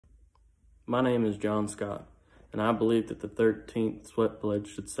My name is John Scott, and I believe that the 13th Sweat Pledge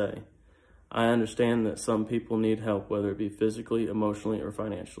should say, I understand that some people need help, whether it be physically, emotionally, or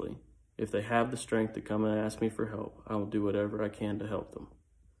financially. If they have the strength to come and ask me for help, I will do whatever I can to help them.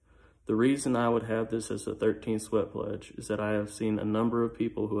 The reason I would have this as the 13th Sweat Pledge is that I have seen a number of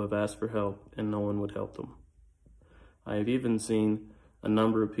people who have asked for help and no one would help them. I have even seen a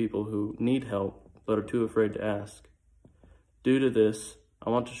number of people who need help but are too afraid to ask. Due to this, I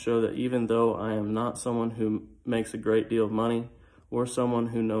want to show that even though I am not someone who makes a great deal of money or someone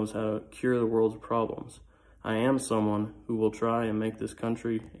who knows how to cure the world's problems, I am someone who will try and make this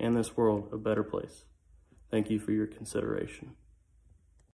country and this world a better place. Thank you for your consideration.